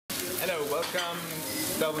Hello, welcome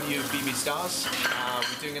WBB Stars.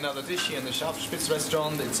 We're doing another dish here in the Schaufelspitz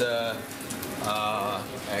restaurant. It's a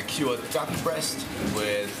cured duck breast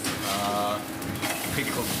with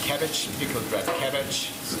pickled red cabbage,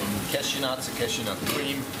 some cashew nuts, a cashew nut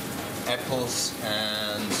cream, apples,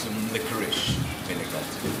 and some licorice vinegar.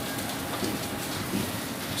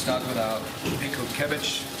 Start with our pickled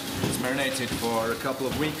cabbage. It's marinated for a couple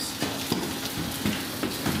of weeks.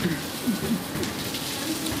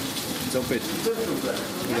 Top it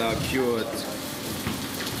with our cured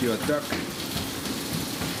duck.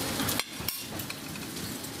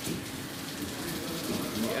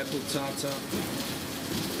 The apple tartar.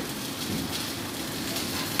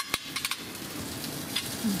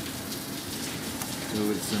 Go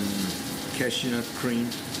with some cashew nut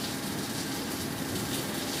cream.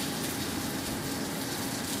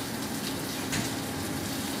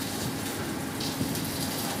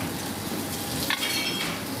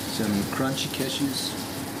 Some crunchy cashews.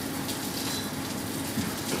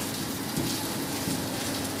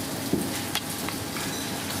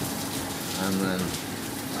 And then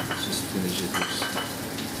just finish it with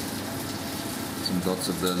some dots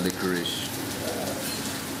of the licorice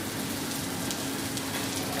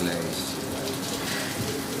glaze.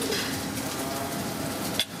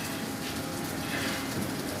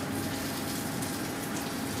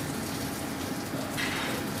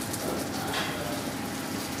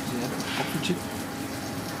 Apple chip.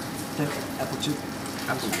 Apple chip.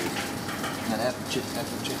 Apple chip. Not apple chip,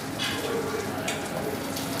 apple chip.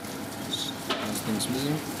 Last thing's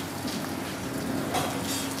missing.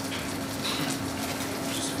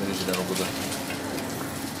 Just finish it out with a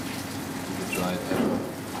dried apple.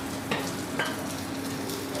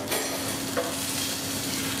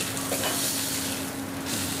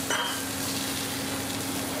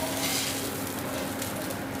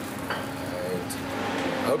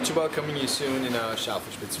 I hope to welcome you soon in our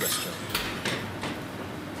Schaufelspitz restaurant.